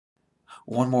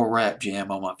One more rap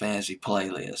jam on my fantasy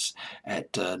playlist.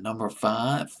 At number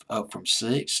 5, up from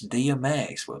 6,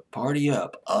 DMX with Party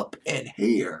Up, Up and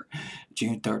Here,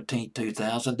 June 13th,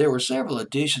 2000. There were several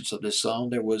editions of this song.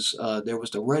 There was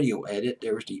the radio edit,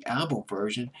 there was the album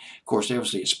version, of course, there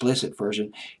was the explicit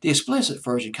version. The explicit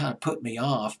version kind of put me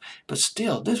off, but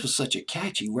still, this was such a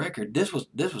catchy record. This was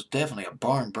definitely a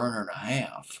barn burner and a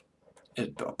half. A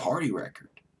party record.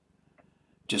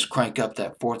 Just crank up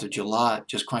that 4th of July,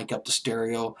 just crank up the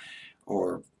stereo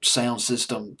or sound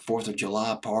system 4th of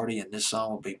July party, and this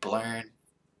song will be blaring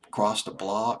across the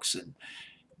blocks and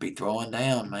be throwing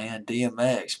down, man.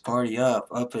 DMX, Party Up,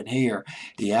 Up in Here,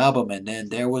 the album, and then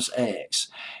there was X.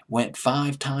 Went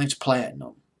 5 times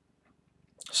platinum.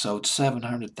 Sold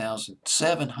 700,000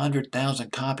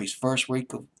 copies first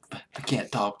week of. I can't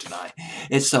talk tonight.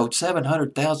 It sold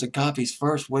 700,000 copies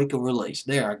first week of release.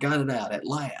 There, I got it out at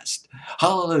last.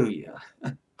 Hallelujah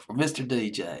for Mr.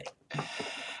 DJ.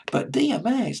 But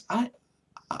DMX, I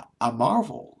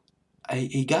marvel.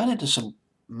 He got into some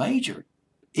major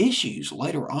issues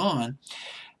later on.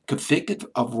 Convicted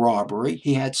of robbery.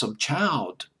 He had some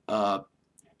child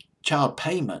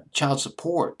payment, child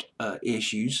support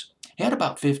issues. He had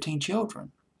about 15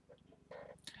 children.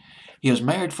 He was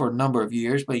married for a number of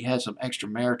years, but he had some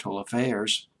extramarital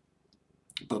affairs.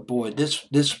 But boy, this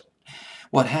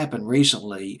what happened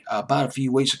recently, about a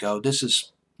few weeks ago. This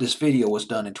video was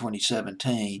done in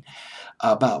 2017.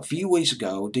 About a few weeks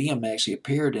ago, DMX, he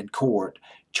appeared in court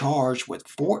charged with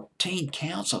 14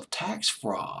 counts of tax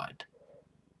fraud.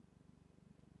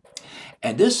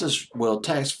 And this is, well,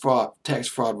 tax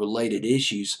fraud related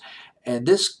issues. And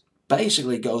this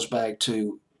basically goes back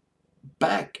to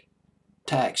back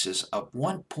taxes of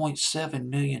 $1.7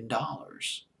 million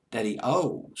that he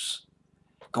owes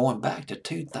going back to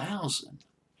 2000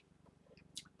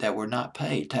 that were not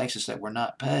paid, taxes that were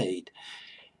not paid.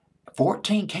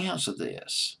 14 counts of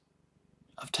this,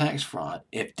 of tax fraud.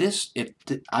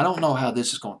 I don't know how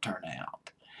this is going to turn out,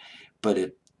 but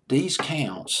if these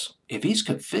counts, if he's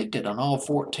convicted on all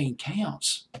 14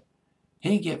 counts,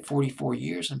 he can get 44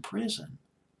 years in prison.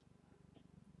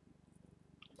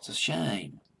 It's a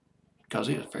shame, because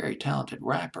he was a very talented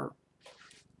rapper.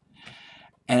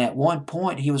 And at one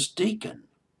point, he was deacon.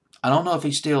 I don't know if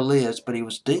he still is, but he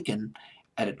was deacon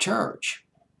at a church.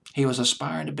 He was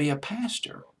aspiring to be a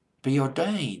pastor, be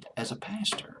ordained as a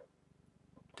pastor.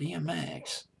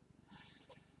 DMX.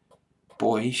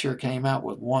 Boy, he sure came out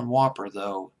with one whopper,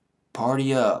 though.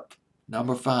 Party Up,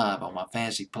 number 5 on my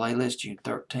fantasy playlist, June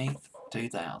 13th,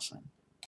 2000.